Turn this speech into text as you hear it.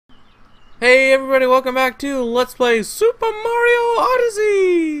Hey everybody, welcome back to Let's Play Super Mario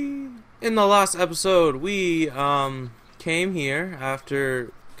Odyssey! In the last episode, we came here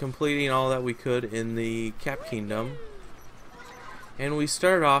after completing all that we could in the Cap Kingdom. And we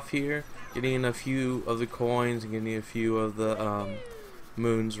started off here, getting a few of the coins and getting a few of the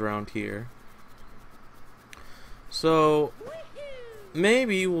moons around here. So,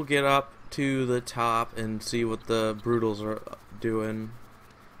 maybe we'll get up to the top and see what the Brutals are doing.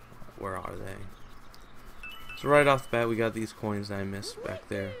 Where are they? So right off the bat we got these coins that I missed back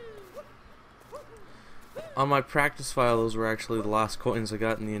there. On my practice file, those were actually the last coins I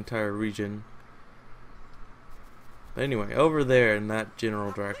got in the entire region. But anyway, over there in that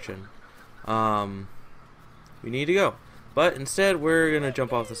general direction, we need to go. But instead we're gonna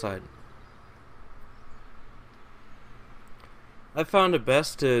jump off the side. I found it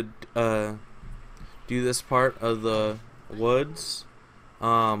best to do this part of the woods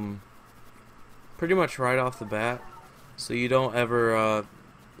pretty much right off the bat, so you don't ever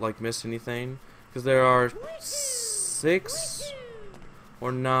like miss anything, because there are 6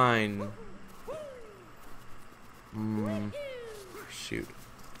 or 9 shoot,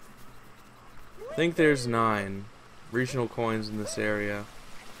 I think there's 9 regional coins in this area,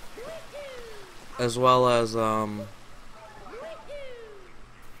 as well as 9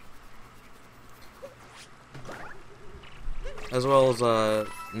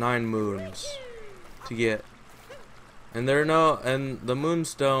 moons to get. And the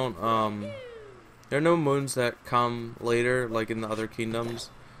moons don't there are no moons that come later like in the other kingdoms.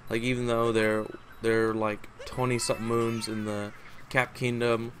 Like, even though there are like 20 something moons in the Cap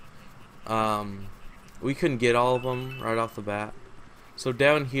Kingdom, we couldn't get all of them right off the bat. So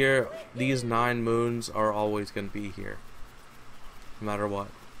down here, these 9 moons are always going to be here, no matter what.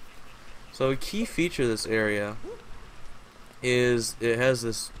 So a key feature of this area is it has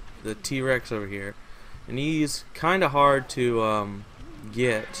the T-Rex over here, and he's kind of hard to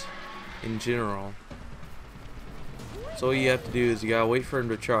get in general. So what you have to do is you gotta wait for him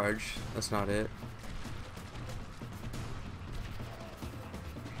to charge. That's not it.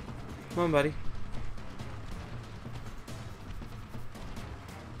 Come on, buddy.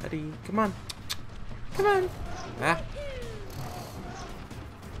 Buddy, come on. Come on. Ah.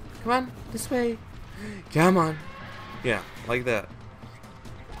 Come on, this way. Come on. Yeah, like that.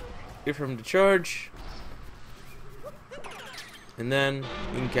 Wait for him to charge, and then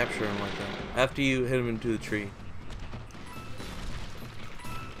you can capture him like that after you hit him into the tree.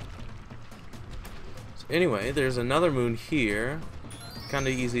 So anyway, there's another moon here, kind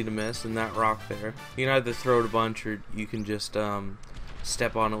of easy to miss, in that rock there. You can either throw it a bunch, or you can just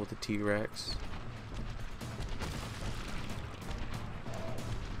step on it with the T-Rex.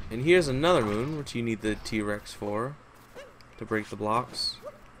 And here's another moon, which you need the T-Rex for, to break the blocks.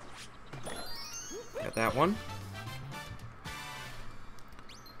 Got that one.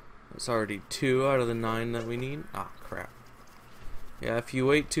 That's already 2 out of the 9 that we need. Ah, crap. Yeah, if you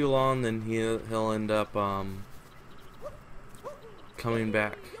wait too long, then he'll end up coming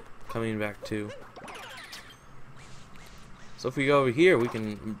back too. So if we go over here, we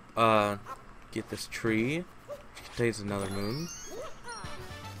can get this tree, which contains another moon.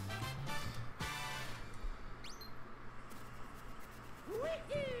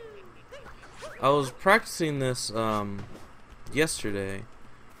 I was practicing this yesterday,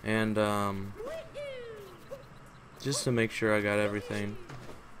 and just to make sure I got everything.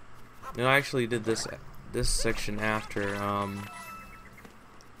 And I actually did this section after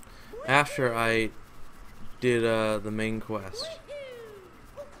I did the main quest.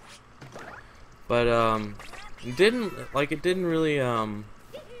 But it didn't really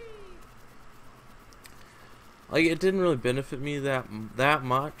benefit me that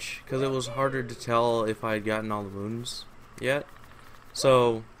much, because it was harder to tell if I had gotten all the moons yet.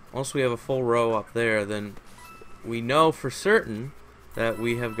 So once we have a full row up there, then we know for certain that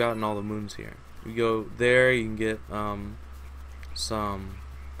we have gotten all the moons here. You go there, you can get some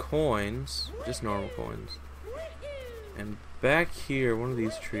coins, just normal coins. And back here, one of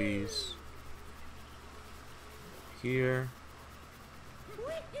these trees here,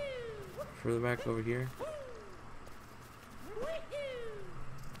 further back over here.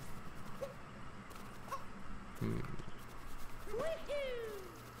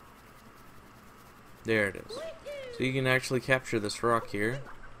 There it is. So you can actually capture this rock here.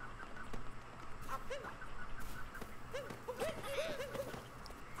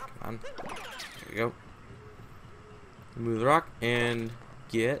 Come on. There we go. Move the rock and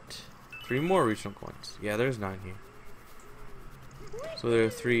get 3 more regional coins. Yeah, there's 9 here. So there are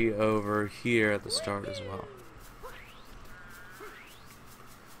 3 over here at the start as well.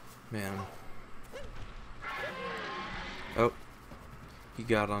 Man. Oh. He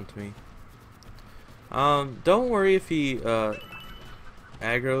got onto me. Don't worry if he,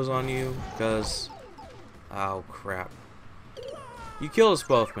 aggro's on you, because... Oh, crap. You killed us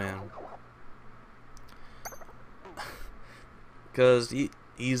both, man. Because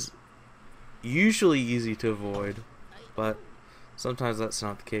he's usually easy to avoid, but sometimes that's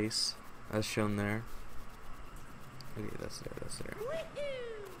not the case, as shown there. Okay, that's there, that's there.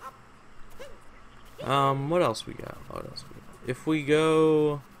 What else we got? What else we got? If we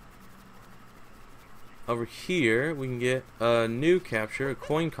go over here, we can get a new capture, a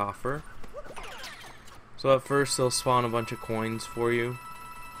coin coffer. So at first they'll spawn a bunch of coins for you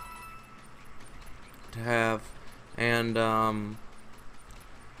to have, and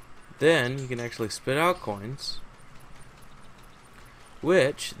then you can actually spit out coins,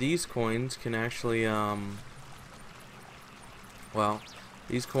 which these coins can actually well,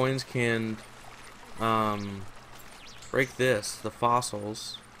 these coins can break the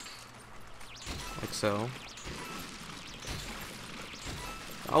fossils, like so.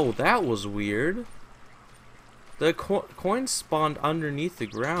 Oh, that was weird. The coins spawned underneath the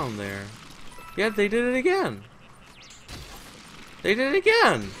ground there. Yeah, they did it again. They did it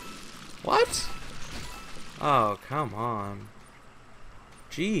again. What? Oh, come on.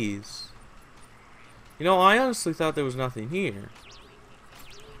 Jeez. You know, I honestly thought there was nothing here.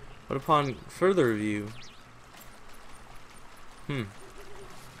 But upon further review...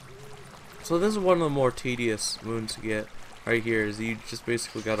 So this is one of the more tedious moons to get right here, is you just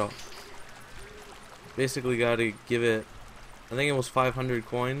basically gotta give it, I think it was 500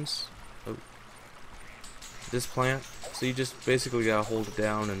 coins, this plant, so you just basically gotta hold it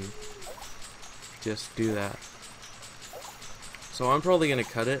down and just do that. So I'm probably gonna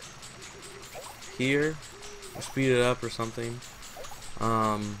cut it here, or speed it up or something.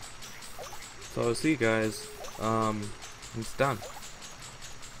 So I'll see you guys, it's done.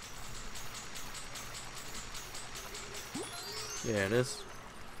 Yeah, it is.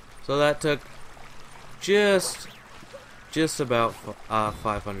 So that took just about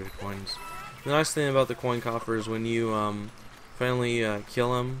 500 coins. The nice thing about the coin coffer is when you finally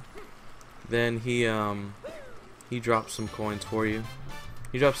kill him, then he drops some coins for you.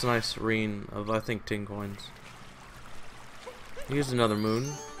 He drops a nice ring of, I think, 10 coins. Here's another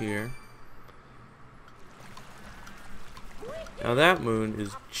moon here. Now that moon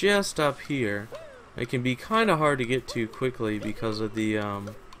is just up here. It can be kind of hard to get to quickly because of the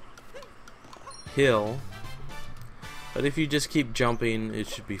hill. But if you just keep jumping, it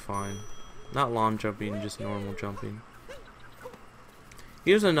should be fine. Not long jumping, just normal jumping.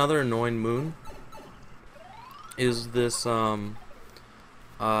 Here's another annoying moon. Is this pick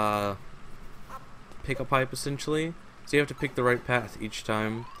a pipe essentially. So you have to pick the right path each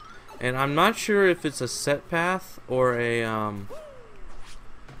time. And I'm not sure if it's a set path or a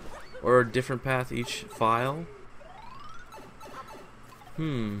different path each file.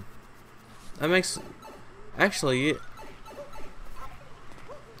 That makes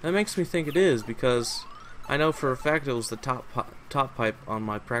me think it is, because I know for a fact it was the top pipe on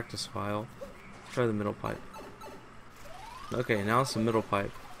my practice file. Let's try the middle pipe. Okay, now it's the middle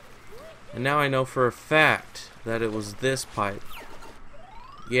pipe. And now I know for a fact that it was this pipe.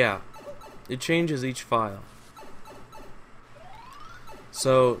 Yeah, it changes each file.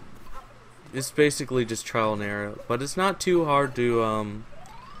 So it's basically just trial and error, but it's not too hard to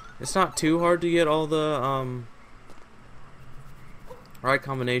get all the right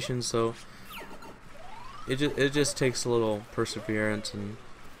combinations. So it just takes a little perseverance and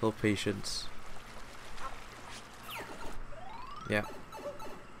a little patience. Yeah.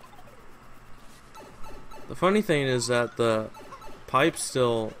 The funny thing is that the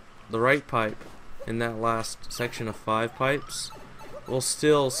right pipe in that last section of 5 pipes will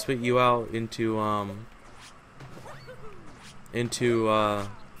still spit you out into the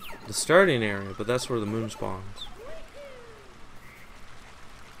starting area, but that's where the moon spawns.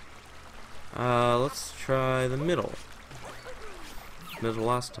 Let's try the middle. Middle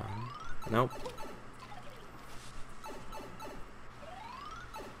last time. Nope.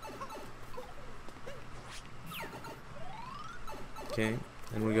 Okay,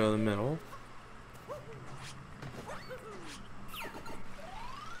 then we go to the middle.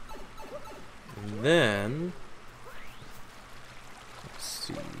 And then let's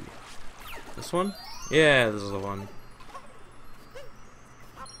see. This one? Yeah, this is the one.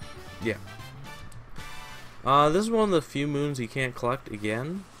 Yeah. This is one of the few moons you can't collect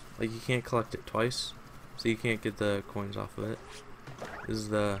again. Like, you can't collect it twice, so you can't get the coins off of it. This is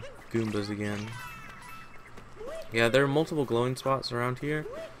the Goombas again. Yeah, there are multiple glowing spots around here.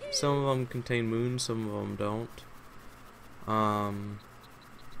 Some of them contain moons, some of them don't.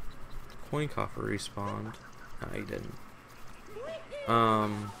 Coin coffer respawned. No, he didn't.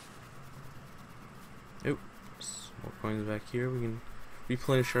 Oops. More coins back here. We can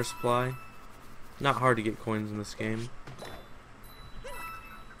replenish our supply. Not hard to get coins in this game.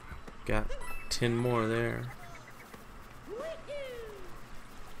 Got 10 more there.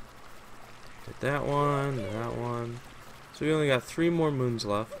 Did that one, that one. So we only got 3 more moons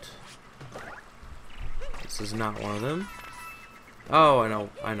left. This is not one of them. Oh, I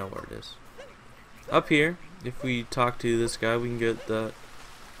know where it is. Up here, if we talk to this guy, we can get the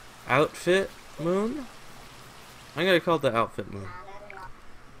outfit moon. I'm gonna call it the outfit moon.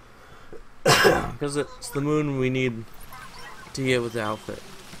 Because it's the moon we need to get with the outfit.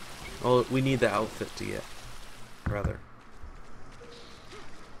 Well, we need the outfit to get, rather.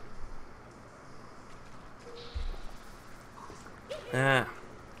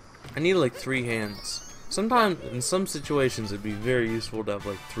 I need like 3 hands. Sometimes, in some situations, it'd be very useful to have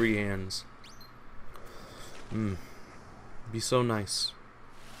like 3 hands. Be so nice.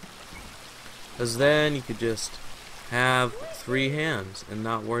 Because then you could just have 3 hands and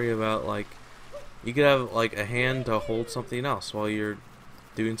not worry about, like, you could have like a hand to hold something else while you're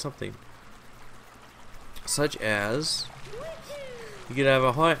doing something. Such as, you could have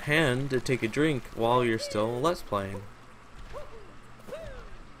a hand to take a drink while you're still Let's Playing.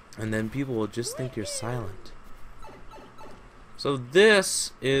 And then people will just think you're silent. So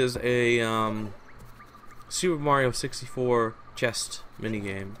this is a Super Mario 64 chest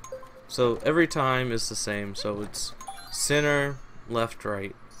minigame. So every time it's the same. So it's center, left,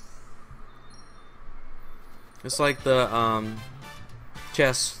 right. It's like the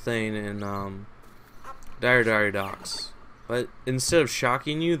chest thing in Diary Docks. But instead of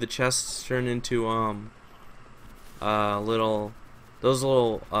shocking you, the chests turn into those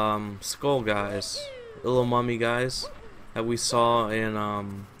little skull guys, the little mummy guys that we saw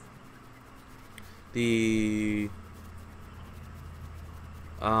in the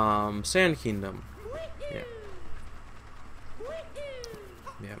Sand Kingdom.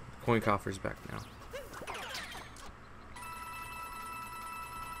 Yeah, coin coffer's back now.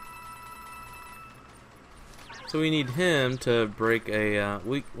 So we need him to break a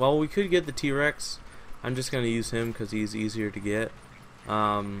we could get the T-Rex. I'm just gonna use him because he's easier to get.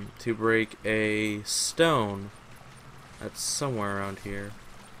 To break a stone that's somewhere around here.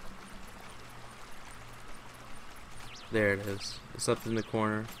 There it is. It's up in the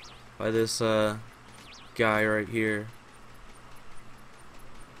corner by this guy right here.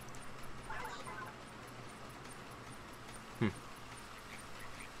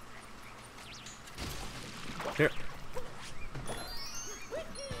 Here.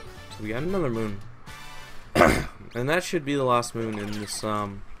 So we got another moon. And that should be the last moon in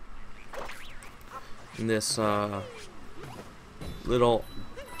this little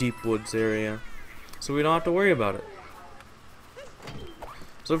deep woods area, so we don't have to worry about it.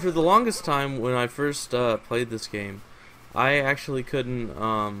 So for the longest time when I first played this game, I actually couldn't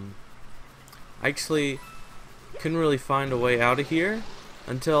really find a way out of here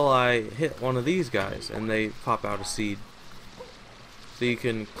until I hit one of these guys and they pop out a seed, so you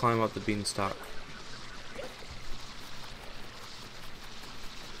can climb up the beanstalk.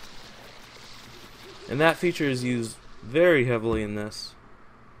 And that feature is used very heavily in this.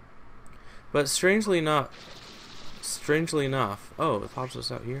 But strangely enough, oh, it pops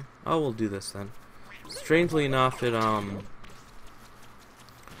us out here. Oh, we'll do this then. Strangely enough, it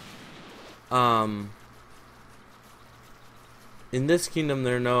in this kingdom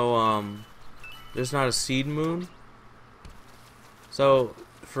there's not a seed moon. So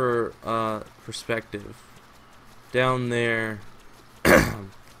for perspective, down there.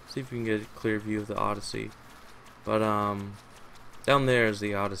 See if we can get a clear view of the Odyssey. But down there is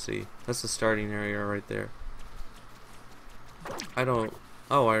the Odyssey. That's the starting area right there. Oh,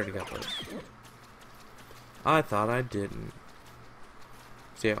 I already got those. I thought I didn't.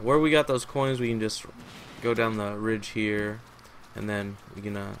 So yeah, where we got those coins, we can just go down the ridge here, and then we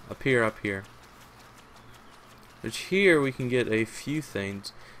can appear up here. Which here we can get a few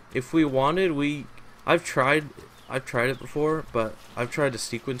things. If we wanted, I've tried it before, but I've tried to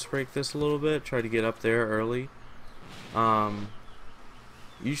sequence break this a little bit, try to get up there early.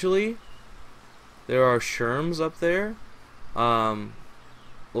 Usually there are sherms up there,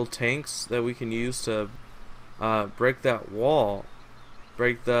 little tanks that we can use to break that wall,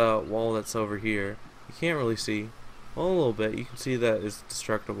 break the wall that's over here. You can't really see, well, a little bit. You can see that it's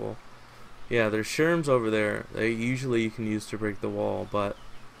destructible. Yeah, there's sherms over there that usually you can use to break the wall, but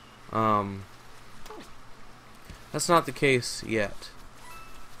that's not the case yet.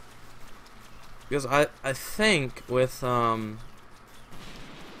 Because I think with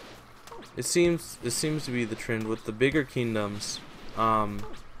it seems to be the trend with the bigger kingdoms,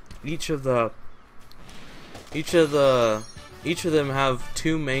 each of them have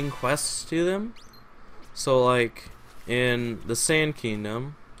two main quests to them. So like in the Sand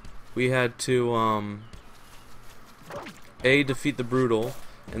Kingdom, we had to A, defeat the Brutal,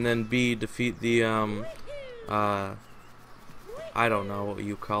 and then B, defeat the I don't know what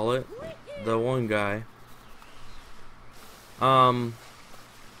you call it, the one guy. But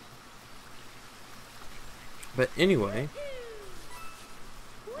anyway,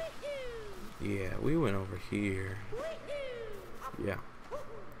 yeah, we went over here. Yeah.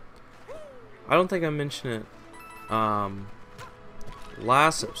 I don't think I mentioned it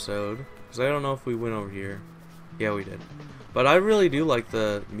last episode, because I don't know if we went over here. Yeah, we did. But I really do like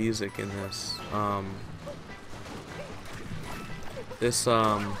the music in this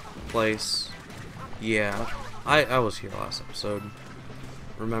place. Yeah, I was here last episode,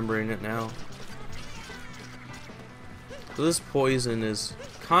 remembering it now. So this poison is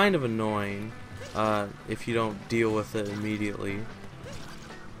kind of annoying if you don't deal with it immediately,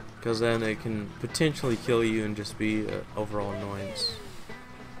 because then it can potentially kill you and just be an overall annoyance.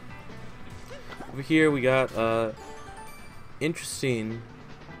 Over here we got interesting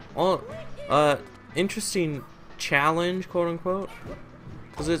challenge, quote unquote,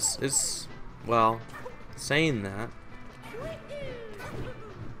 because it's well, saying that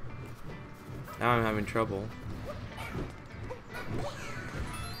now I'm having trouble.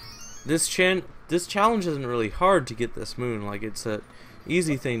 This challenge isn't really hard to get this moon. Like, it's a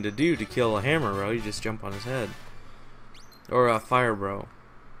easy thing to do to kill a hammer bro. You just jump on his head, or a fire bro.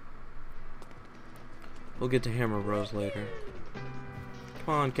 We'll get to hammer bros later.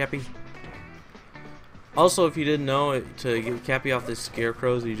 Come on, Cappy. Also, if you didn't know, to get Cappy off the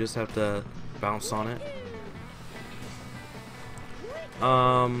scarecrows, you just have to bounce on it.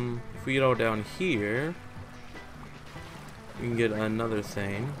 If we go down here, we can get another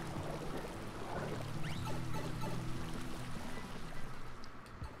thing.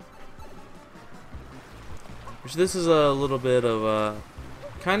 Which this is a little bit of a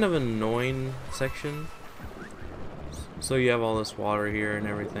kind of annoying section. So you have all this water here and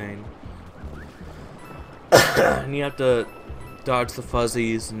everything. And you have to dodge the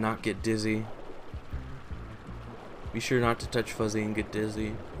fuzzies and not get dizzy. Be sure not to touch fuzzy and get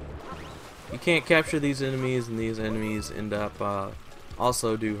dizzy. You can't capture these enemies, and these enemies end up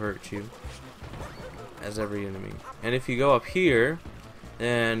also do hurt you, as every enemy. And if you go up here,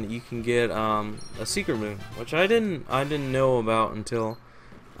 then you can get a secret moon, which I didn't know about until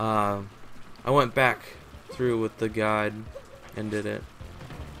I went back through with the guide and did it.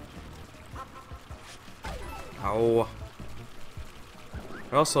 Ow. There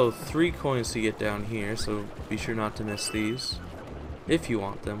are also 3 coins to get down here, so be sure not to miss these if you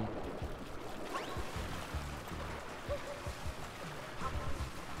want them.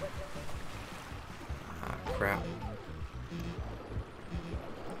 Ah, crap.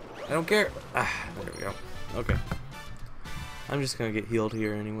 I don't care. Ah, there we go. Okay. I'm just gonna get healed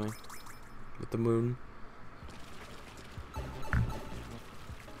here anyway with the moon.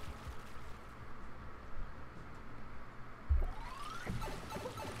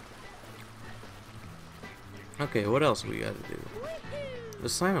 Okay, what else we gotta do? The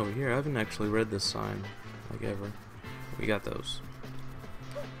sign over here, I haven't actually read this sign, like ever. We got those.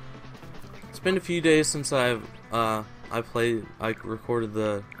 It's been a few days since I recorded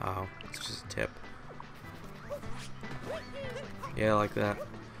the, oh, it's just a tip. Yeah, like that.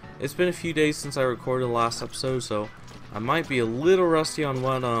 It's been a few days since I recorded the last episode, so I might be a little rusty on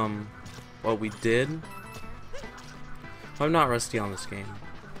what we did. I'm not rusty on this game.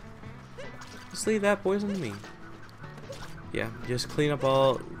 Just leave that poison to me. Yeah, just clean up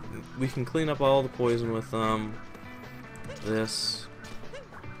all. We can clean up all the poison with this.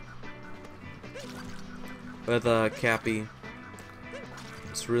 With Cappy.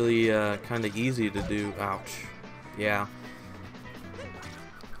 It's really kind of easy to do. Ouch. Yeah.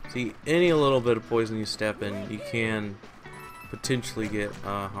 See, any little bit of poison you step in, you can potentially get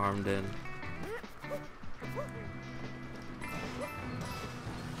harmed in.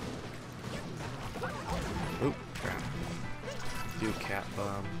 Oop, crap. Do a cat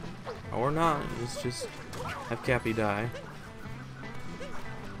bomb. Or not, let's just have Cappy die.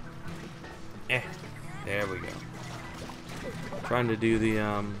 There we go. Trying to do the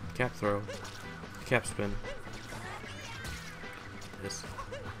cap throw. Cap spin. This.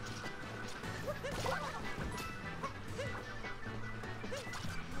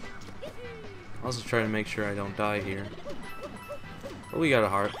 Also trying to make sure I don't die here. But we got a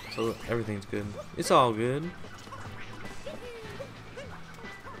heart, so everything's good. It's all good.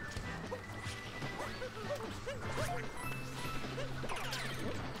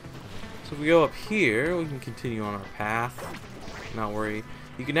 So if we go up here, we can continue on our path. Not worry.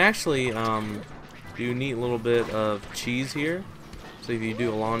 You can actually do a neat little bit of cheese here. So if you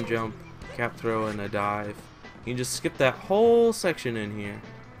do a long jump, cap throw, and a dive, you can just skip that whole section in here.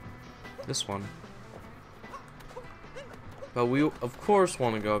 This one. But we, of course,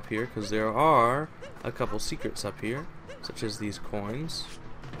 want to go up here because there are a couple secrets up here, such as these coins.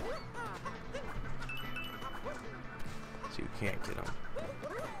 So you can't get them.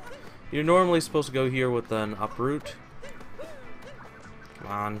 You're normally supposed to go here with an uproot. Come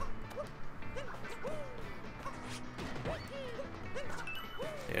on.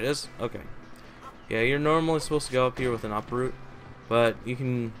 There it is. Okay. Yeah, you're normally supposed to go up here with an uproot, but you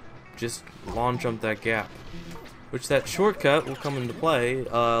can just long jump that gap. Which that shortcut will come into play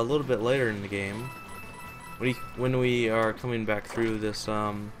a little bit later in the game. When we are coming back through this,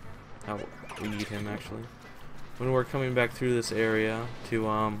 oh, we need him actually. When we're coming back through this area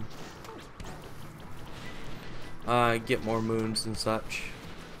to, get more moons and such.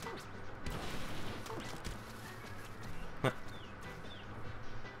 There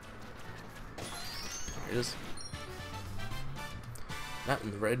it is. That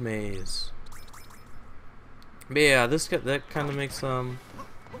in the red maze. But yeah, that kind of makes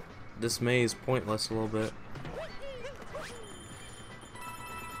this maze pointless a little bit.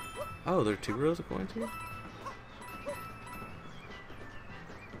 Oh, there are 2 rows of coins here?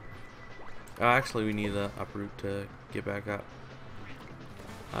 Oh, actually, we need the uproot to get back up.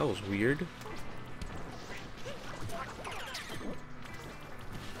 That was weird.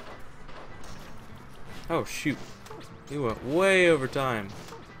 Oh shoot, we went way over time.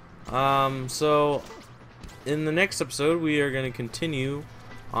 So in the next episode, we are going to continue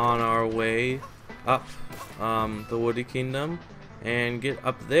on our way up the Woody Kingdom and get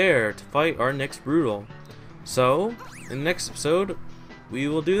up there to fight our next Brutal. So, in the next episode, we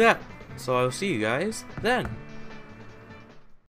will do that. So, I'll see you guys then.